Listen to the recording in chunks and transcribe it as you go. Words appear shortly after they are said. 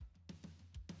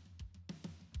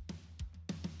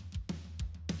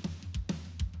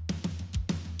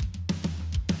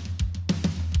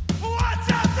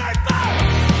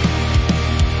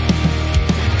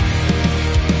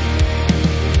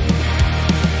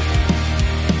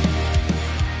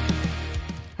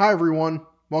Hi, everyone.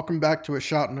 Welcome back to A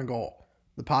Shot and a Goal,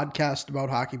 the podcast about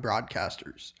hockey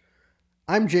broadcasters.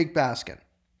 I'm Jake Baskin,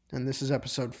 and this is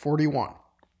episode 41.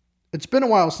 It's been a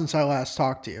while since I last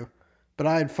talked to you, but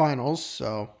I had finals,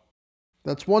 so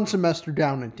that's one semester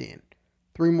down at Dean.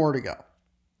 3 more to go.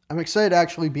 I'm excited to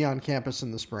actually be on campus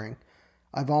in the spring.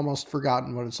 I've almost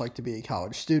forgotten what it's like to be a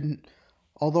college student,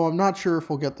 although I'm not sure if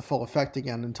we'll get the full effect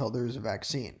again until there's a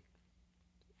vaccine.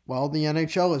 Well, the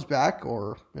NHL is back,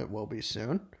 or it will be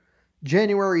soon.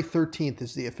 January 13th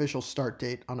is the official start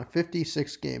date on a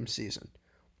 56-game season.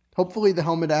 Hopefully the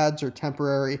helmet ads are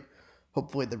temporary.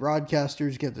 Hopefully the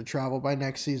broadcasters get to travel by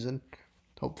next season.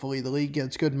 Hopefully the league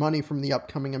gets good money from the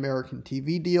upcoming American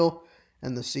TV deal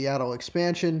and the Seattle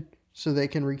expansion so they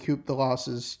can recoup the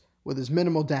losses with as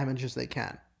minimal damage as they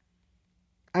can.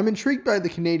 I'm intrigued by the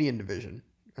Canadian division.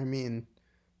 The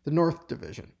North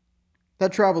division.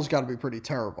 That travel's got to be pretty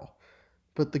terrible.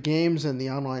 But the games and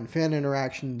the online fan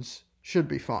interactions should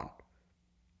be fun.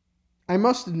 I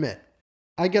must admit,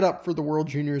 I get up for the World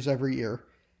Juniors every year,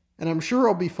 and I'm sure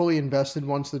I'll be fully invested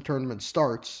once the tournament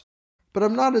starts, but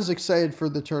I'm not as excited for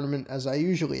the tournament as I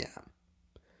usually am.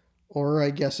 Or I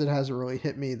guess it hasn't really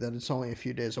hit me that it's only a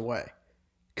few days away.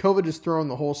 COVID has thrown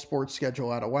the whole sports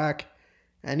schedule out of whack,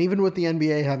 and even with the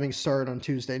NBA having started on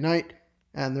Tuesday night,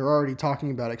 and they're already talking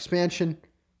about expansion,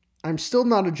 I'm still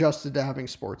not adjusted to having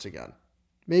sports again.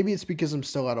 Maybe it's because I'm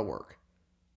still out of work.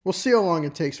 We'll see how long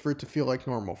it takes for it to feel like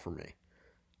normal for me.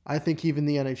 I think even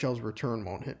the NHL's return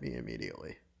won't hit me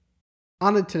immediately.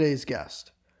 On to today's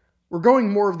guest. We're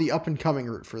going more of the up-and-coming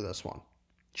route for this one.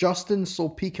 Justin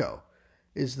Sulpico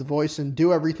is the voice and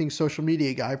do-everything social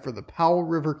media guy for the Powell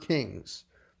River Kings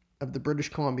of the British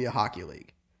Columbia Hockey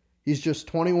League. He's just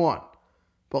 21.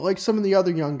 But like some of the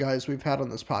other young guys we've had on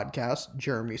this podcast,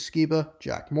 Jeremy Skiba,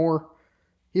 Jack Moore,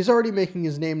 he's already making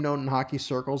his name known in hockey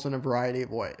circles in a variety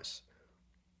of ways.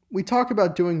 We talk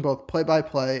about doing both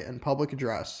play-by-play and public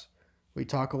address. We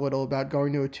talk a little about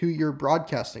going to a 2-year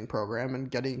broadcasting program and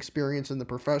getting experience in the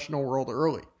professional world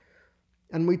early.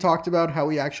 And we talked about how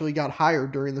he actually got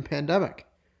hired during the pandemic.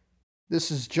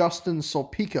 This is Justin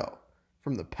Sulpico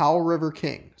from the Powell River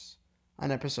Kings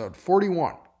on episode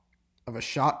 41 of A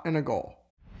Shot and a Goal.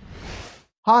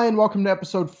 Hi, and welcome to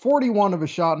episode 41 of A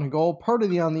Shot and a Goal, part of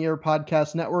the On the Air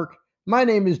Podcast Network. My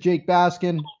name is Jake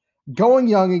Baskin, going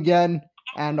young again,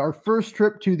 and our first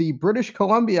trip to the British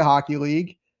Columbia Hockey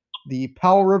League, the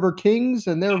Powell River Kings,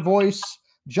 and their voice,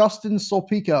 Justin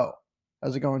Sulpico.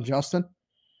 How's it going, Justin?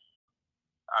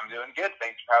 I'm doing good.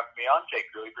 Thanks for having me on, Jake.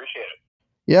 Really appreciate it.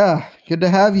 Yeah, good to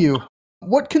have you.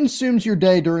 What consumes your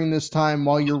day during this time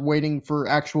while you're waiting for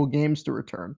actual games to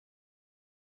return?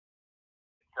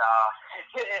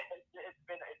 It's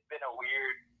been a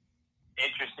weird,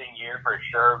 interesting year for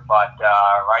sure. But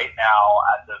right now,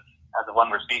 as of when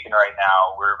we're speaking right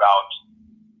now, we're about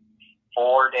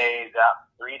 3 days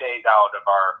out of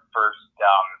our first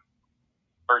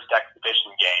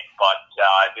exhibition game. But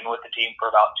I've been with the team for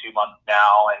about 2 months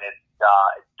now, and it's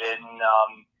been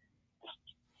just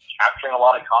capturing a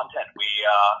lot of content. How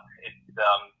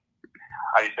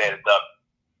do you say it? The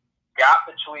gap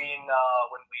between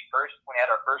when we had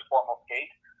our first formal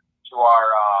skate to our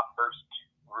first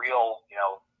real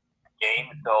game.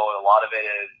 So a lot of it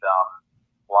is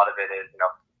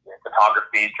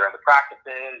photography during the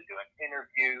practices, doing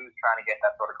interviews, trying to get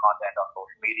that sort of content on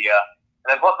social media,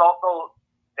 and then plus also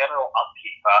general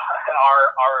upkeep.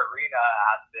 Our arena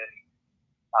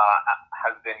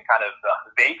has been kind of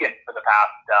vacant for the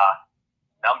past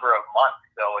number of months.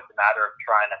 So it's a matter of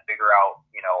trying to figure out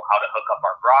how to hook up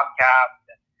our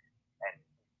broadcast and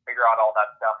figure out all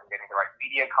that stuff and getting the right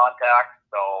media contacts.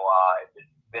 So it's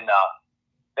been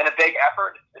a big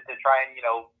effort to try and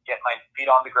get my feet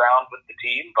on the ground with the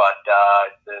team, but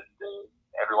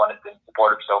everyone has been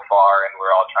supportive so far, and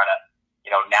we're all trying to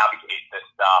navigate this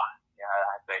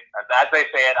as they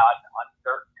say it,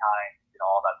 uncertain times,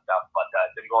 all that stuff. But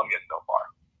it's been going good so far.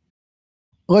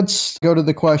 Let's go to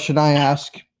the question I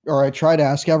ask, or I try to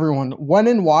ask everyone. When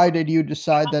and why did you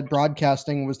decide that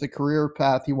broadcasting was the career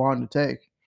path you wanted to take?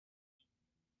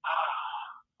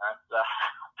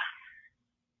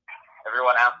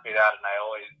 Everyone asks me that, and I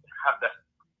always have to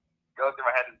go through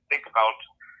my head and think about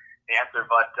the answer.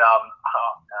 But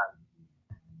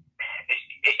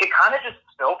it kind of just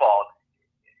snowballed.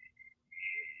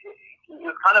 It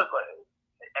was kind of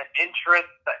an interest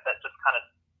that just kind of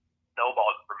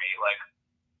snowballed for me. Like,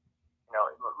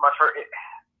 I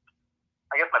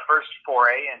guess my first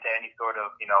foray into any sort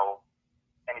of hint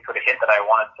that I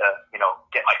wanted to,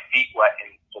 get my feet wet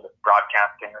into the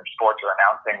broadcasting or sports or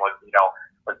announcing was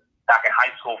back in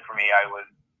high school for me. I was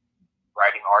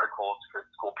writing articles for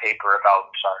the school paper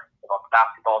about our about the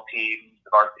basketball teams,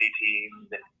 the varsity teams,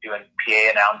 and doing PA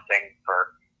announcing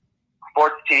for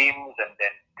sports teams, and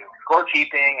then doing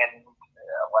scorekeeping. And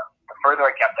the further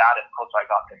I kept at it, the closer I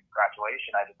got to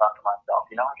graduation, I just thought to myself,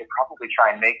 I could probably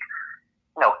try and make,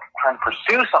 try and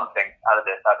pursue something out of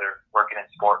this, either working in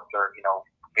sports or,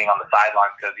 being on the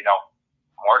sidelines, because,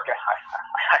 I'm working.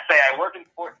 I say I work in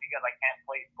sports because I can't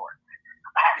play sports.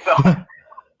 So,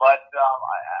 but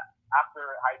after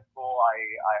high school, I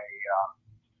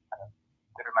kind of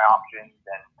considered my options,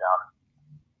 and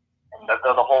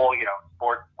the whole,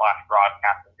 sports /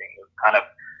 broadcasting thing was kind of,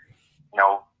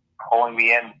 pulling me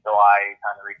in. So I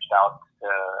kind of reached out to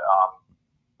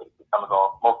some of the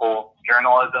local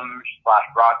journalism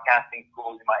 / broadcasting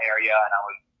schools in my area, and I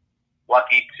was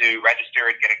lucky to register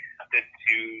and get accepted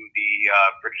to the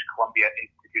British Columbia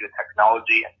Institute of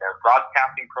Technology and their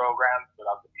broadcasting program. So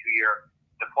that was a 2-year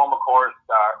diploma course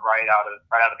right out of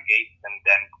the gates. And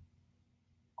then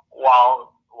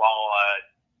while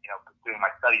pursuing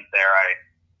my studies there, I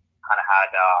kind of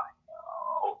had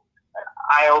an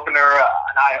eye opener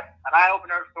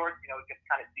of sorts. Just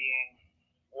kind of seeing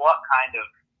what kind of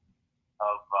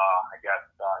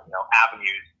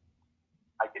avenues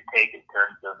I could take in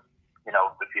terms of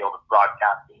the field of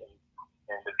broadcasting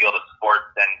and the field of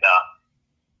sports, and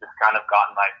just kind of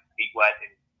gotten my feet wet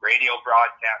in radio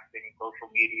broadcasting, social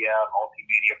media,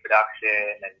 multimedia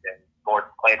production, and sports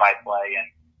play-by-play,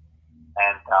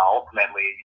 and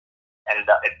ultimately it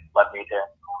led me to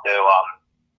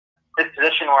this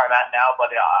position where I'm at now. But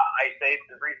I say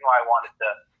the reason why I wanted to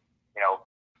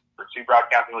pursue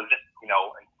broadcasting was just in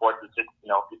sports, was just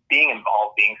just being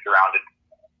involved, being surrounded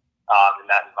in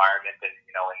that environment, and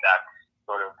in that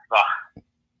sort of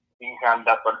being around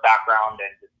that sort of background,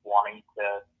 and just wanting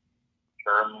to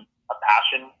turn a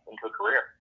passion into a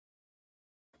career.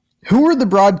 Who were the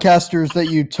broadcasters that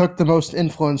you took the most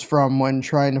influence from when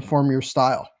trying to form your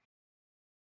style?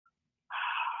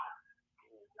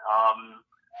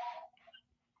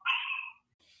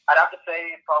 I'd have to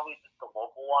say probably just the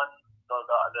local ones. So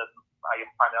I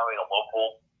guess primarily the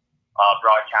local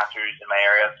broadcasters in my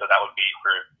area. So that would be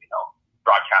for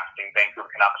broadcasting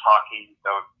Vancouver Canucks hockey.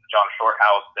 So John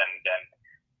Shorthouse and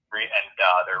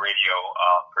their radio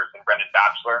person Brendan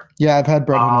Batchelor. Yeah, I've had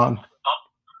Brendan on.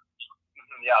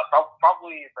 Yeah,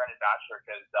 probably Brendan Batchelor,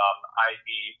 because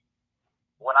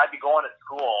when I'd be going to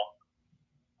school,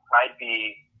 I'd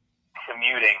be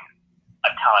commuting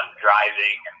a ton,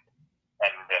 driving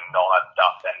and all that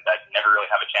stuff, and I'd never really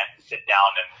have a chance to sit down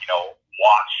and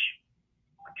watch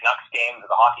the Canucks games or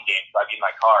the hockey games. So I'd be in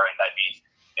my car, and I'd be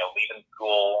leaving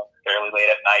school fairly late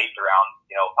at night around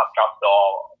puck drop. So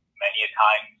many a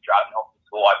time driving home from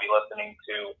school, I'd be listening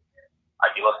to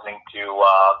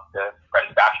the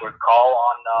Brendan Batchelor's call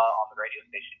on the radio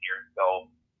station here.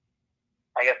 So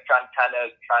I guess trying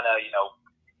to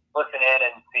listen in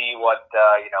and see what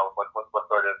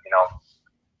sort of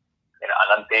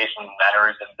enunciation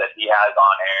mannerisms that he has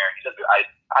on air.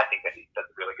 I think that he does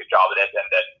a really good job at it, and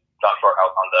that John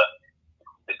Shorthouse on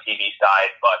the TV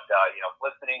side. But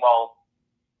listening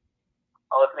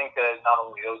to not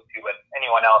only those two but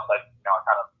anyone else, I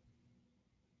kind of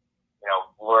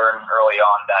learn early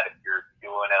on that if you're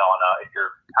doing it if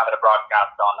you're having a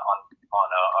broadcast on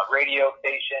a radio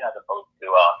station as opposed to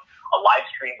a live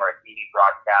stream or a TV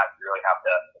broadcast, you really have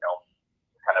to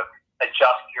kind of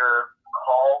adjust your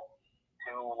call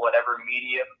to whatever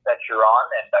medium that you're on,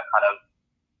 and that kind of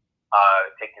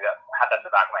had that in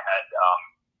the back of my head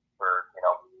for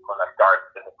when I started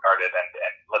and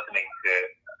listening to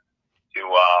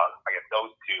I guess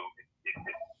those two is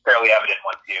fairly evident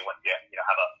once you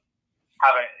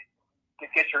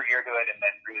get your ear to it and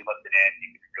then really listen in. You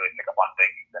can really pick up on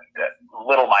things and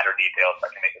little minor details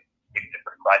that can make a big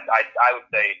difference. I would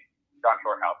say John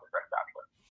Shorthouse and Brett Batchelor.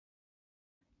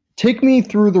 Take me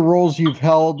through the roles you've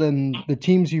held and the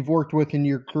teams you've worked with in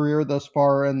your career thus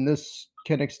far, and this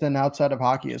can extend outside of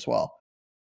hockey as well.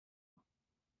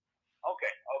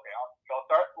 Okay. I'll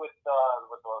start with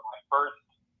my first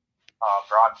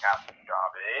broadcasting job.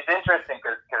 It's interesting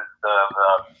because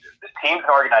the teams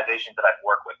and organizations that I've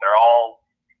worked with, they're all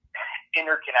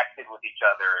interconnected with each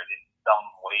other in some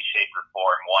way, shape, or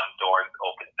form. One door is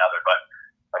open to another. But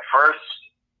my first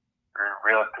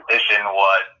real position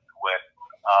was with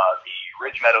the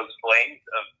Ridge Meadows Flames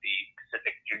of the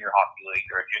Pacific Junior Hockey League,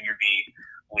 or Junior B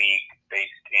League,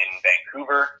 based in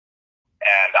Vancouver,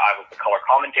 and I was the color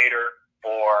commentator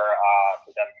for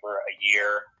them for a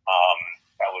year.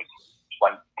 That was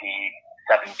 2017,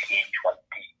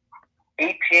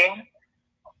 2018. And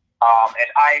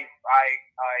I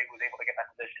was able to get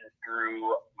that position through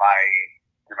my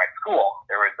school.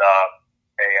 There was a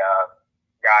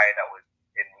guy that was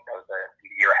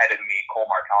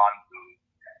on,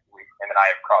 him and I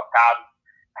have crossed paths,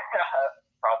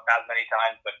 many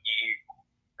times, but he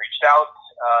reached out,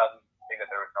 saying that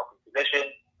there was an open position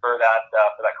for that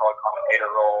color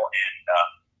commentator role, and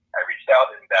I reached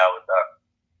out, and that was a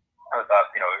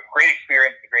great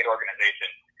experience, a great organization.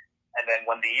 And then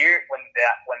when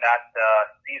that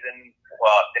season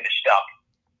finished up,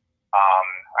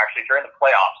 actually during the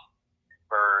playoffs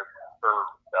for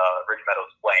the Ridge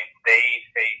Meadows Flames, they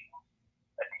faced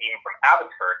a team from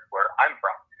Abbotsford, where I'm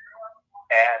from,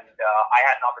 and I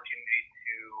had an opportunity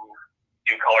to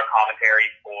do color commentary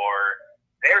for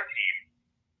their team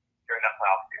during that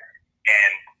playoff series.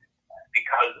 And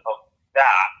because of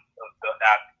that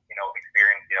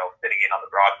experience, sitting in on the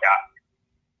broadcast,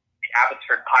 the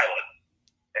Abbotsford Pilots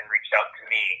then reached out to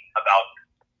me about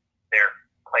their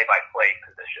play-by-play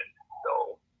position.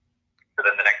 So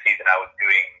then the next season I was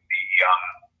doing the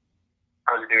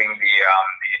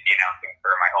announcing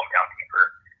for my hometown team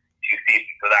for 2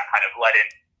 seasons. So that kind of led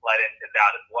into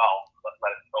that as well.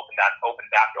 Let us open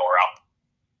that door up.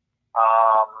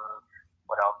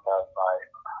 What else was I?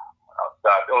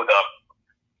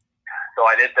 So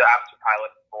I did the Abbotsford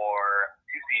Pilot for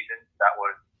 2 seasons. That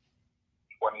was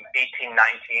 2018-19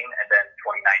 and then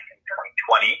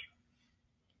 2019-2020.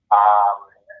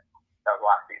 That was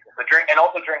last season. So during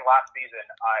last season,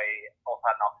 I also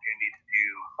had an opportunity to do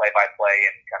play-by-play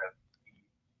and kind of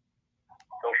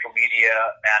social media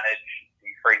manage the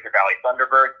Fraser Valley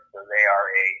Thunderbirds. So they are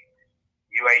a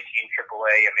U18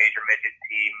 AAA, a major midget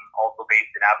team, also based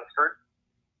in Abbotsford.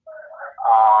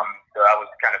 So that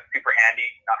was kind of super handy,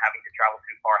 not having to travel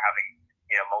too far, having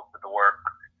most of the work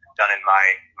done in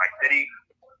my city.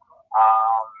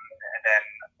 And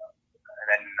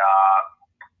then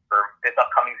for this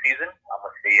upcoming season, I'm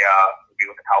with the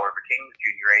Powell Kings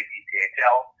Junior A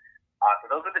BCHL.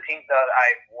 So those are the teams that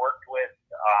I've worked with,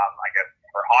 I guess,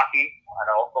 for hockey. And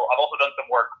I've also done some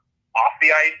work off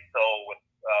the ice, so with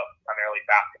primarily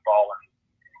basketball and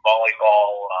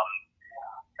volleyball,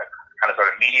 kind of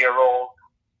sort of media roles.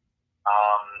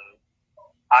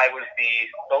 I was the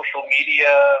social media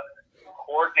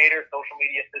coordinator, social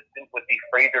media assistant with the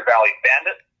Fraser Valley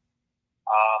Bandits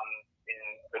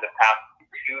for the past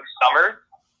 2 summers.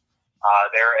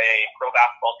 They're a pro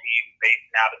basketball team based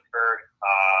in Abbotsford.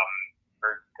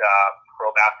 First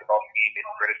pro basketball team in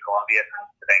British Columbia since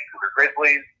the Vancouver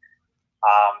Grizzlies.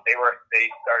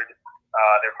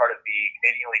 They're part of the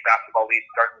Canadian League Basketball League,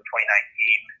 starting in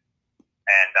 2019,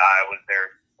 and I was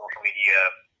their social media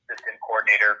assistant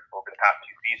coordinator over the past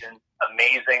 2 seasons.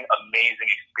 Amazing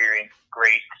experience.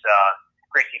 Great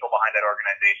people behind that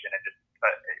organization, and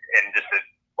just an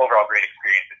overall great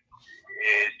experience.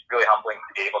 It's really humbling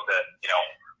to be able to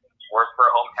work for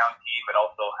a hometown team, but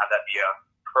also have that be a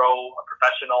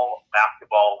professional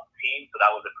basketball team. So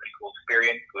that was a pretty cool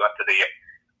experience. We went to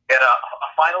had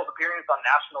a finals appearance on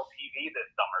national TV this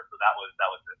summer, so that was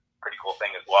a pretty cool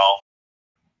thing as well.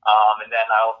 And then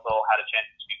I also had a chance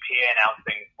to do PA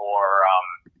announcing for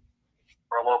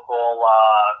a local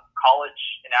college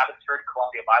in Abbotsford,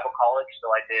 Columbia Bible College.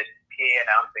 So I did PA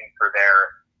announcing for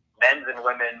their men's and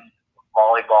women's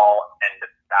volleyball and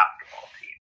basketball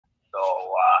team. So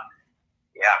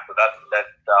so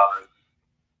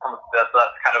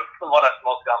that's kind of what I've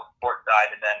mostly on the sports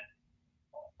side. And then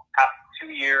past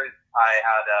 2 years, I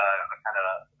had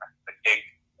a gig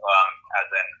as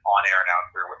an on-air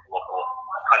announcer with a local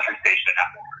country station in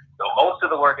Abbotsford. So most of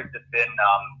the work has just been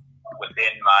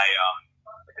within my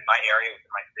area,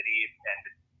 within my city, and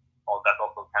that's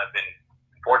also kind of been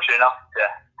fortunate enough to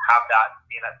have that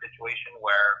be in that situation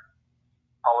where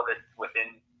all that's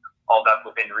within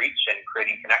reach and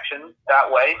creating connections that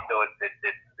way. So it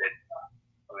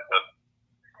was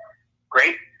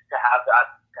great to have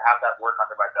that work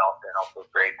under my belt, and also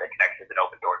great that connections and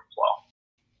open doors as well.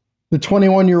 The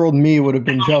 21-year-old me would have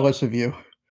been jealous of you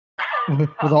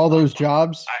with all those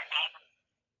jobs.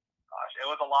 Gosh, it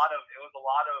was a lot of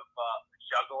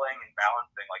juggling and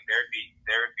balancing. Like there'd be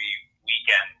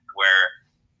weekends where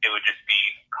it would just be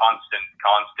constant.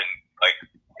 Like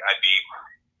I'd be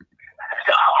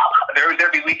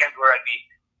there'd be weekends where I'd be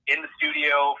in the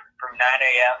studio from 9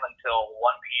 a.m. until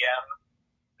 1 p.m.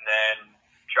 and then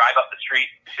drive up the street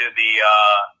to the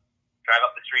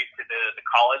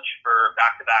college for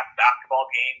back-to-back basketball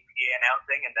games, PA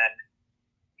announcing, and then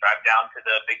drive down to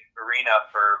the big arena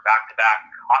for back-to-back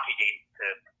hockey games to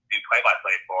do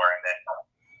play-by-play for, and then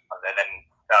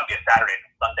that would be a Saturday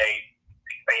and Sunday,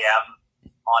 6 a.m.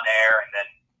 on air, and then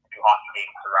do hockey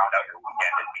games to round out your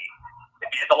weekend.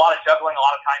 It's a lot of juggling, a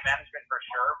lot of time management for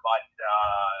sure, but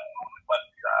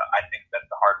I think that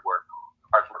the hard work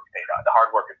has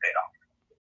paid off.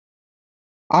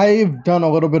 I've done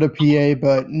a little bit of PA,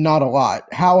 but not a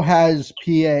lot. How has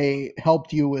PA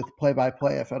helped you with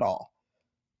play-by-play, if at all?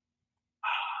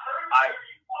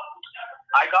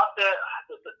 I got the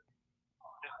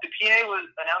PA was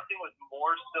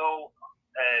more so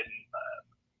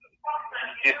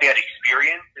just they had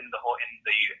experience in the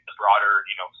broader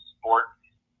sports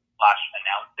 /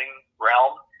 announcing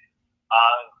realm.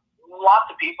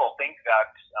 Lots of people think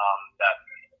that that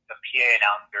the PA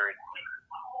announcer,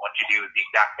 what you do is the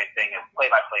exact same thing as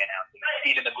play-by-play announcing. You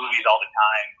see it in the movies all the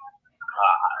time.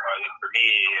 Or at least for me,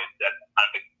 that's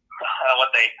kind of what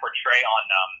they portray on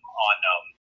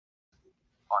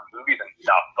movies and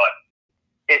stuff. But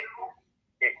it's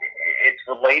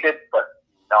related, but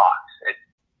not. It's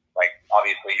like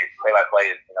obviously your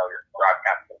play-by-play is your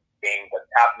broadcasting games that's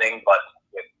happening, but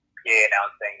with PA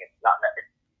announcing, it's not.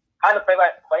 It's kind of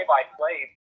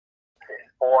play-by-play to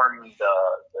inform the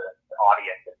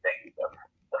audience of things.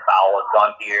 The foul has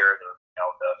gone here. The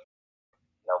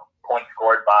point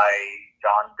scored by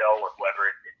John Doe or whoever.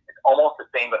 It's almost the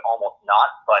same, but almost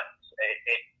not. But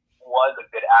it was a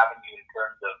good avenue in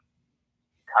terms of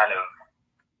kind of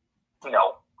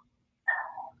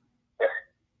just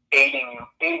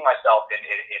aiding myself in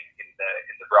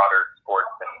the broader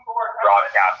sports and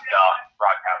broadcast realm.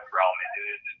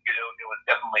 It was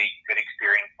definitely a good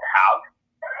experience to have,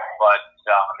 but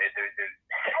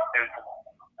there's a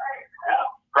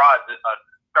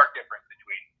stark difference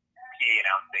between PA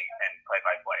announcing and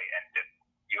play-by-play, and if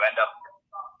you end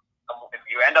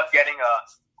up getting a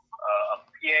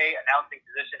PA announcing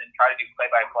position and try to do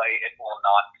play-by-play, it will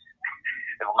not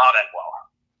end well.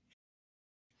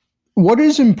 What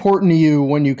is important to you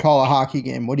when you call a hockey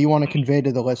game? What do you want to convey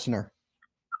to the listener?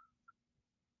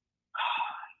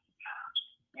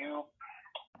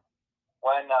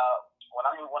 When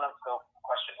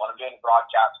I'm doing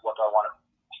broadcasts, what do I want to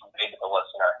convey to the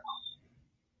listener?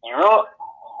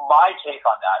 My take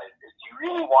on that is you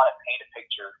really want to paint a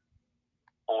picture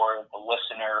for the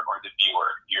listener or the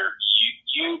viewer.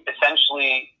 You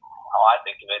essentially, how I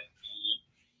think of it,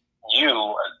 you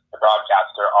as the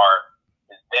broadcaster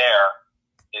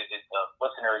is the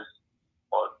listeners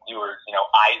or viewers,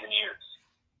 eyes and ears.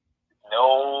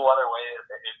 No other way,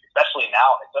 especially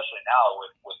now with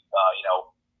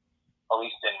at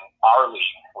least in our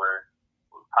league, we're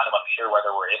kind of unsure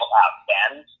whether we're able to have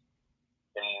fans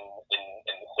in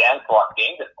the stands to watch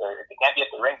games. If they can't be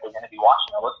at the rink, they're going to be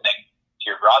watching or listening to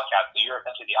your broadcast. So you're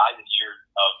essentially the eyes and ears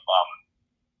of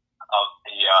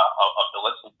the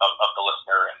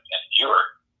listener and viewer.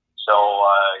 So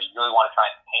you really want to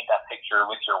try and paint that picture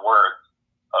with your words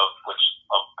of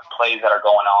the plays that are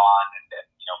going on and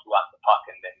who has the puck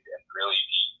and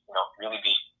really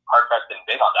be hard pressed and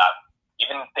big on that.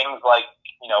 Even things like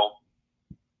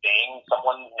saying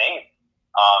someone's name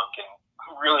can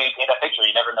really paint that picture.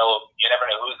 You never know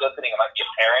who's listening. It might be a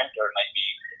parent or it might be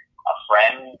a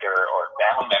friend or a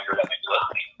family member that might be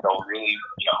listening. So really,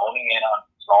 honing in on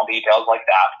small details like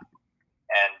that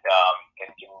and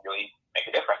can really make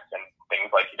a difference. And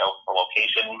things like the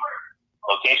location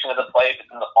of the play, if it's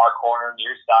in the far corner,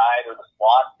 near side, or the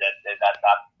slot,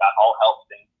 that all helps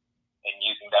in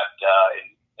using that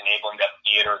in enabling that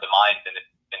theater of the mind in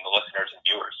the listeners and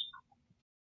viewers.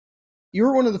 You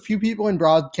were one of the few people in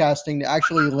broadcasting to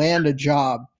actually land a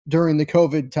job during the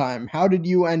COVID time. How did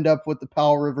you end up with the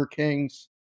Powell River Kings?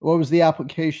 What was the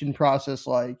application process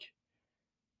like?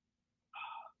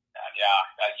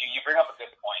 You bring up a good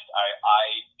point. I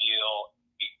feel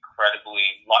incredibly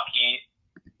lucky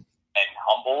and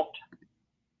humbled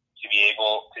to be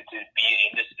able to be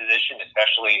in this position,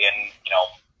 especially in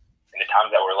the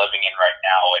times that we're living in right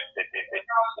now.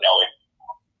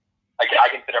 I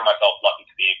consider myself lucky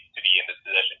to be in this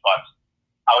position. But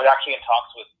I was actually in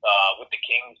talks with the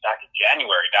Kings back in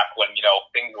January, back when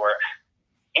things were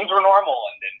normal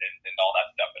and all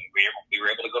that stuff, and we were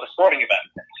able to go to sporting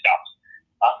events and stuff.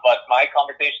 But my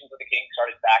conversations with the Kings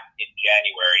started back in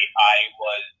January. I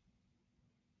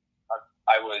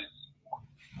was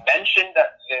mentioned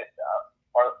that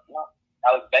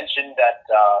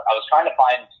I was trying to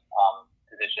find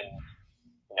positions,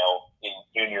 in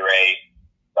Junior A.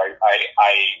 My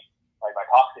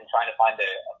talks in trying to find a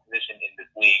position in this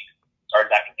league started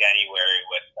back in January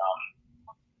with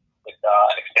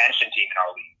an expansion team in our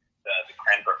league, the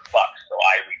Cranbrook Bucks. So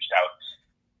I reached out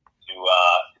to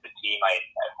the team. I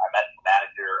met the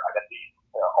manager. I met the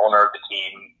owner of the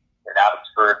team in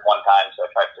Abbotsford one time. So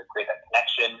I tried to create that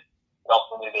connection. But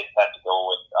ultimately, they decided to go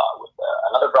with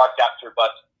another broadcaster.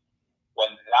 But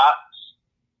when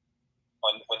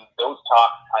those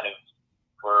talks kind of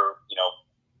were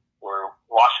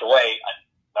washed away,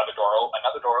 another door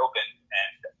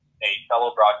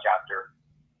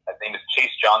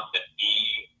Johnson.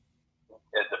 He's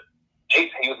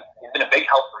been a big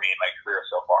help for me in my career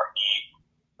so far. He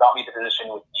got me the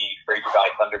position with the Fraser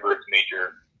Valley Thunderbirds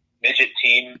major midget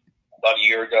team about a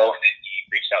year ago, and then he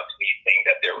reached out to me saying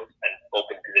that there was an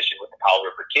open position with the Powell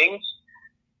River Kings,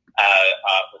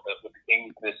 with the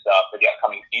Kings for the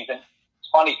upcoming season. It's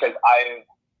funny because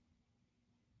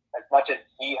as much as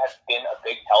he has been a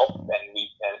big help, and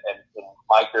in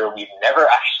my career we've never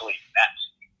actually met,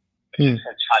 which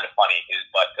is kind of funny.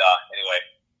 But anyway,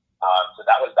 so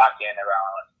that was back in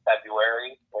around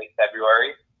late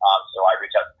February. So I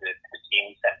reached out to the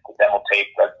team, sent the demo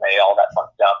tape, resume, all that fun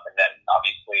stuff, and then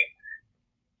obviously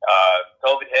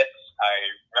COVID hits. I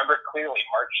remember clearly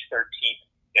March 13th.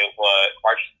 It was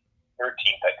March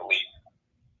 13th, I believe.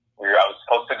 I was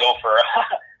supposed to go for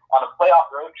on a playoff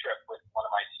road trip with one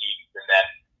of my teams, and then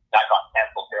that got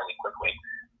canceled fairly quickly.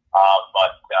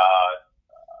 But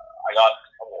I got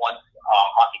once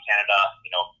Hockey Canada,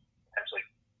 essentially,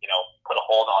 put a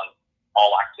hold on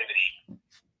all activity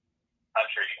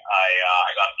country.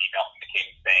 I got an email from the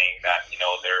Kings saying that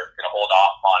they're going to hold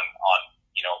off on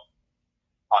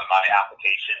my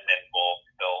application, and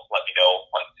they'll let me know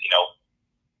once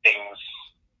things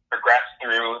progress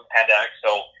through the pandemic.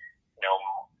 So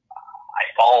I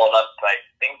followed up, I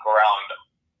think around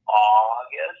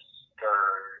August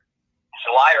or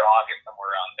July or August,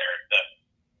 somewhere around there.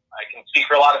 I can speak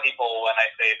for a lot of people when I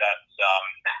say that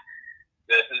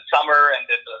the summer and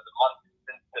the months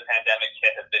since the pandemic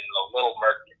hit have been a little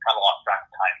murky. Kind of lost track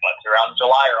of time, but around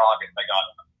July or August,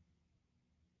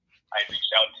 I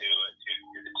reached out to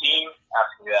the team,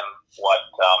 asking them what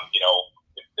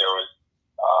if there was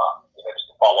just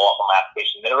to follow up on my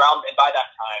application. And by that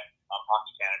time,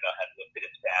 Hockey Canada had lifted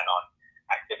its ban on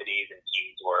activities, and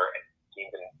teams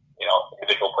and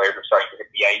individual players were starting to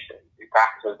hit the ice and do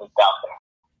practices and stuff. And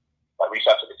I reached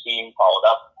out to the team, followed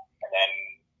up, and then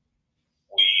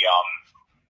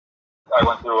I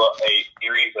went through a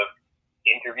series of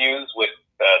interviews with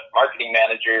the marketing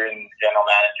manager and general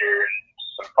manager and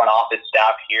some front office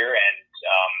staff here, and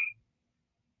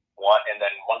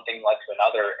then one thing led to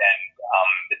another, and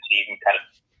the team kind of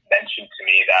mentioned to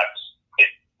me that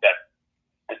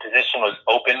the position was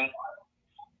open,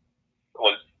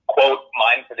 was quote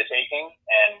mine for the taking,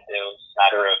 and it was a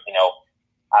matter of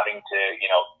having to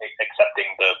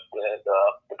accepting the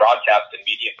broadcast and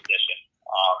media position.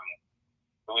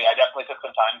 I definitely took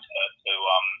some time to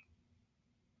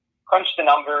crunch the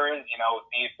numbers,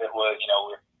 see if it was,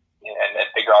 and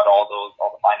figure out all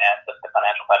the financial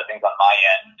side of things on my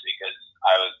end, because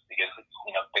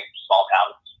big small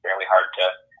towns, it's fairly hard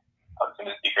to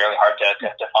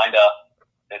find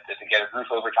to get a roof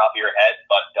over top of your head.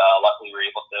 But luckily,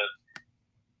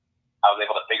 I was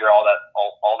able to figure all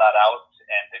that out,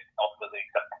 and ultimately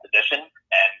accept the position.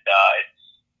 And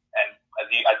as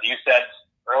you said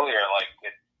earlier,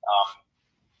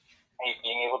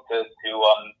 being able to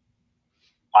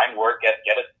find work, get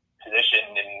a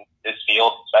position in this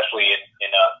field, especially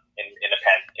in a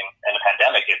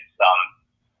pandemic, it's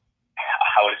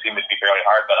I would assume it'd be fairly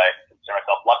hard, but I consider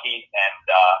myself lucky and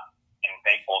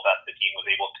thankful that the team was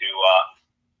able to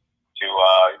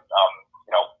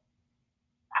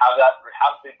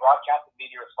have the broadcast and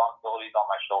media responsibilities on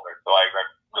my shoulders. So I'm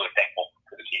really thankful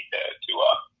to the team to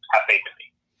have faith in me.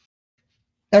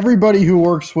 Everybody who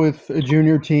works with a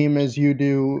junior team, as you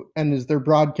do, and is their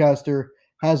broadcaster,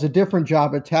 has a different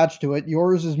job attached to it.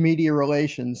 Yours is media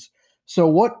relations. So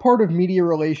what part of media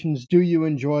relations do you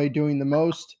enjoy doing the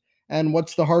most, and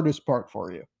what's the hardest part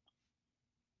for you?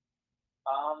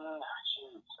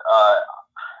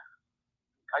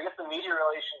 I guess the media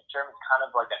relations term is kind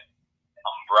of like an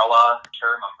umbrella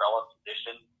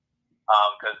position,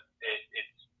 because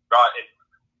it's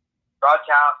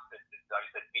broadcast, it's like I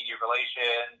said, media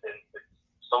relations, and it's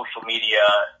social media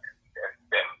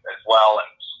as well, and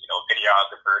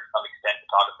videographer to some extent,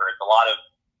 photographer. It's a lot of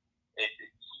the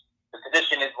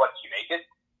position is what you make it.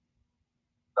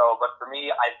 So, but for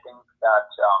me, I think that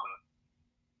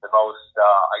the most,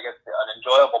 an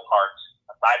enjoyable part,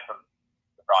 aside from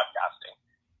the broadcasting,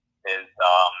 is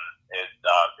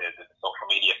the social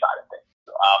media side of things.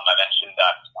 I mentioned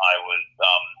that I was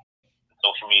the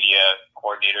social media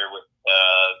coordinator with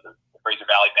the Fraser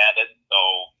Valley Bandits. So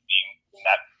being in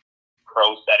that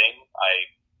pro setting,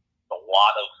 a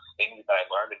lot of things that I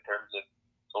learned in terms of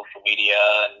social media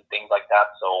and things like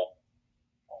that. So,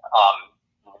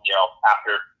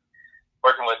 after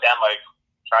working with them, I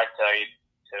tried to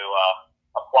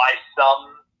apply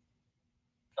some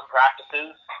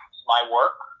practices to my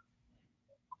work,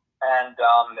 and but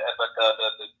on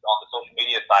the social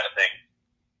media side of things,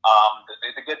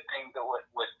 the good thing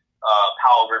with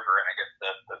Powell River, and I guess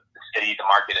the city, the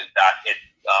market that it's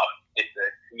a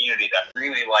community that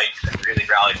really likes and really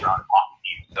rallies around the hockey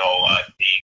team. So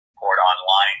the support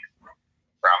online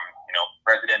from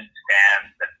residents,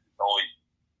 fans, that's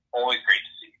always great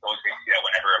to see. It's always great to see that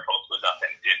whenever a post goes up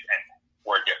and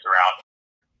word gets around.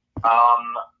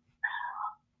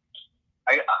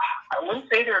 I wouldn't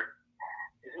say there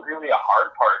isn't really a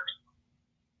hard part.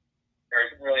 There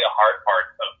isn't really a hard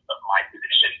part of my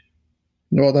position.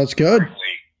 Well, that's good.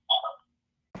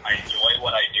 I enjoy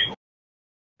what I do.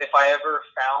 If I ever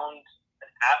found an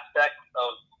aspect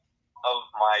of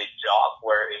my job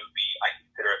where it would be, I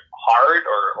consider it hard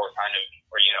or kind of,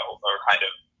 I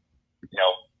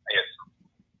guess,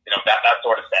 that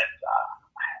sort of sense,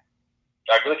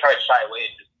 I really try to shy away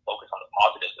and just focus on the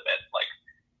positives of it. Like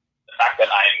the fact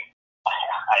that I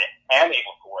am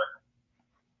able to work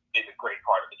is a great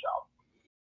part of the job.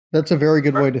 That's a very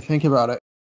good way to think about it.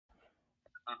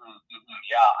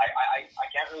 Yeah, I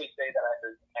can't really say that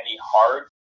there's any hard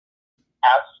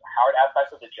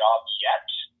aspects of the job yet.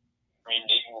 I mean,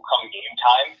 maybe will come game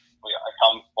time.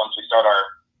 Once we start our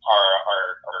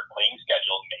playing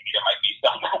schedule. Maybe there might be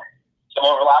some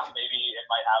overlap. Maybe it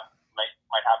might have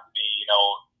to be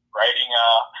writing.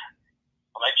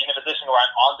 I might be in a position where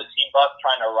I'm on the team bus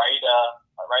trying to write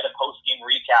a post game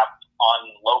recap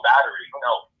on low battery. Who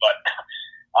knows? But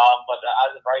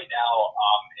as of right now,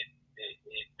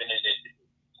 it's been an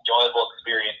enjoyable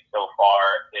experience so far.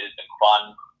 It has been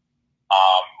fun,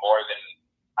 more than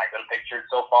I could have pictured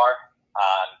so far.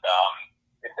 And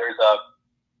if there's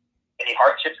any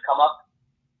hardships come up,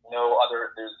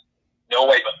 there's no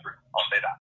way but through. I'll say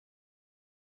that.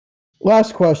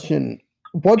 Last question.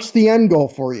 What's the end goal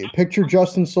for you? Picture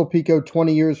Justin Sulpico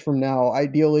 20 years from now.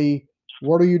 Ideally,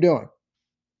 what are you doing? Oh,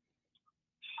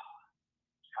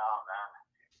 man.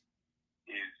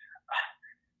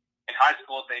 In high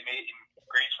school, grade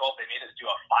 12, they made us do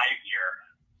a 5-year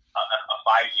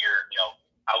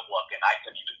outlook, and I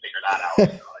couldn't even figure that out.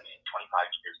 25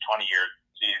 years, 20 years.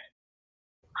 Geez.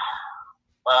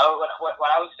 Well,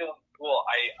 when I was still in school,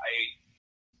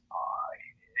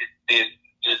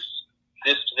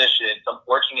 this position,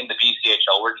 working in the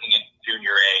BCHL, working in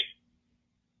Junior A,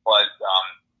 was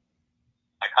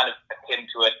I kind of akin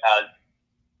to it as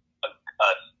a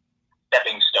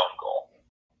stepping stone goal.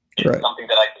 It's right. Something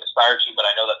that I can aspire to, but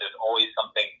I know that there's always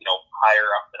something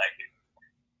higher up that I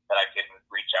can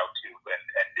reach out to, and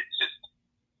it's just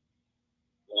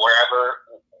wherever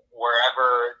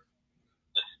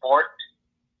the sport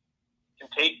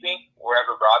can take me,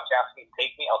 wherever broadcasting can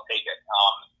take me, I'll take it.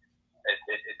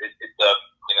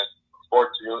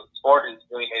 Sport is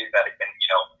really amazing that it can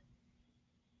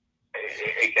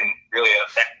it can really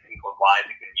affect people's lives.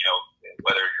 It can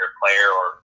whether you're a player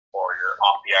or you're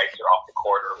off the ice or off the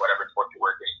court or whatever sport you're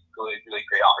working, really really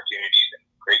great opportunities and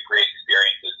great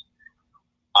experiences.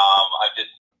 I've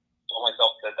just told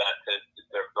myself to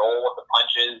roll with the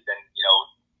punches and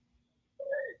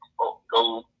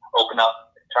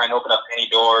try and open up any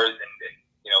doors, and if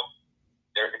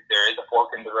there is a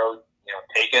fork in the road,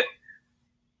 take it.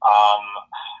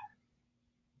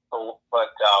 But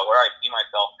where I see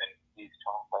myself in these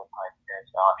 25 years,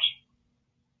 gosh,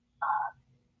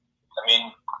 I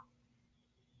mean,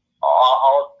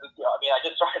 I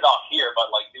just started off here,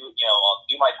 but I'll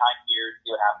do my time here,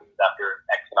 see what happens after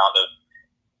X amount of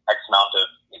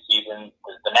seasons.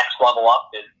 The next level up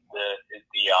is the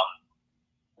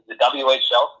WHL,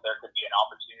 so there could be an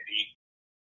opportunity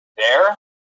there,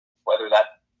 whether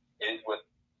that is with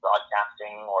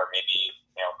broadcasting or maybe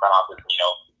front office,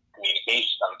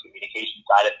 communication on the communication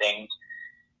side of things.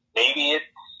 Maybe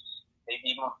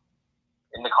even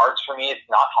in the cards for me, it's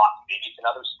not hockey. Maybe it's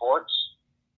another sport.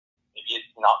 Maybe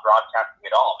it's not broadcasting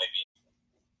at all. Maybe,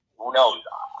 who knows?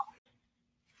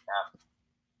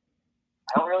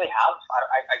 I don't really have.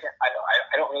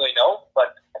 I don't really know.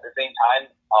 But at the same time,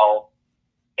 I'll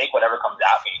take whatever comes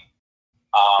at me.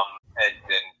 And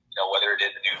whether it is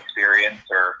a new experience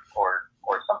or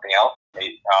something else,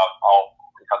 I'll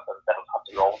have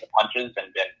to roll with the punches and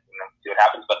then see what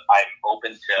happens. But I'm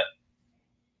open to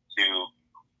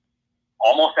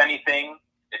almost anything.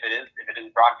 If it is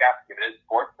broadcast, if it is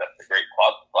sports, that's a great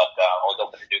club. But always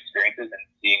open to new experiences and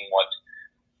seeing what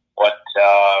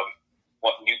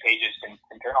new pages can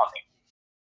turn on me.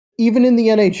 Even in the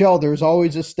NHL, there's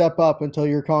always a step up until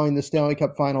you're calling the Stanley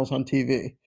Cup Finals on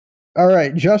TV. All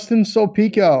right, Justin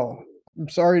Sulpico. I'm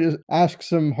sorry to ask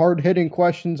some hard-hitting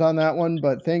questions on that one,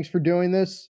 but thanks for doing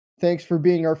this. Thanks for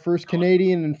being our first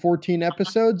Canadian in 14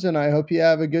 episodes, and I hope you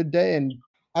have a good day. And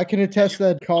I can attest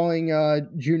that calling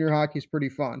junior hockey is pretty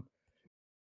fun.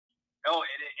 No,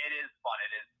 it is fun.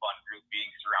 It is fun.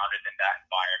 Being surrounded in that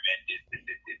environment,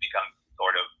 it becomes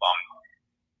sort of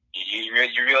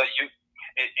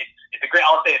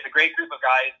I'll say it's a great group of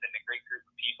guys and a great group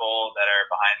of people that are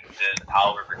behind the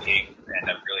Powell River Kings, and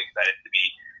I'm really excited to be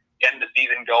getting the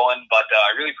season going. But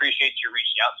I really appreciate you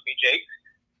reaching out to me, Jake.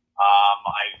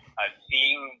 I've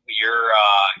seen your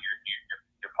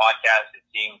podcast and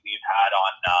seeing who you've had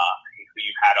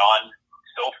on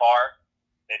so far.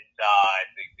 It's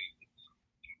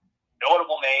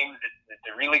notable names. It's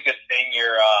a really good thing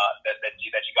that you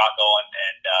got going,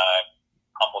 and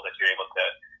humble that you're able to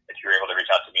reach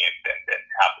out to me and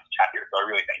have this chat here. So I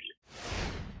really thank you.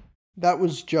 That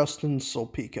was Justin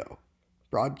Sulpico,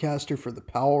 broadcaster for the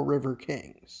Powell River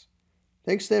Kings.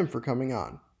 Thanks to him for coming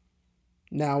on.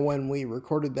 Now, when we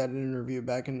recorded that interview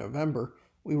back in November,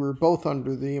 we were both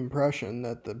under the impression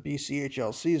that the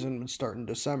BCHL season would start in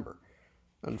December.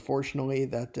 Unfortunately,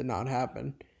 that did not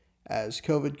happen, as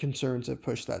COVID concerns have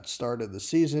pushed that start of the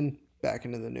season back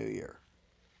into the new year.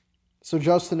 So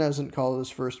Justin hasn't called his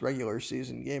first regular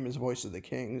season game as voice of the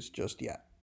Kings just yet.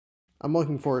 I'm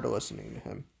looking forward to listening to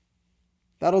him.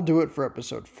 That'll do it for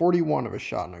episode 41 of A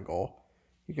Shot and a Goal.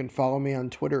 You can follow me on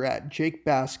Twitter at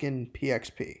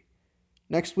JakeBaskinPXP.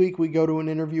 Next week, we go to an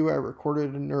interview I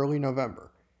recorded in early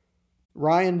November.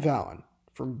 Ryan Vallon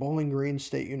from Bowling Green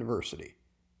State University.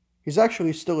 He's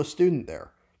actually still a student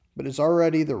there, but is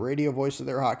already the radio voice of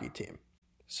their hockey team.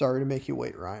 Sorry to make you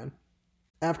wait, Ryan.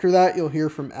 After that, you'll hear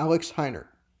from Alex Heinert,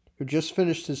 who just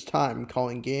finished his time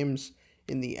calling games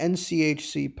in the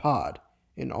NCHC pod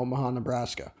in Omaha,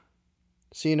 Nebraska.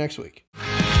 See you next week.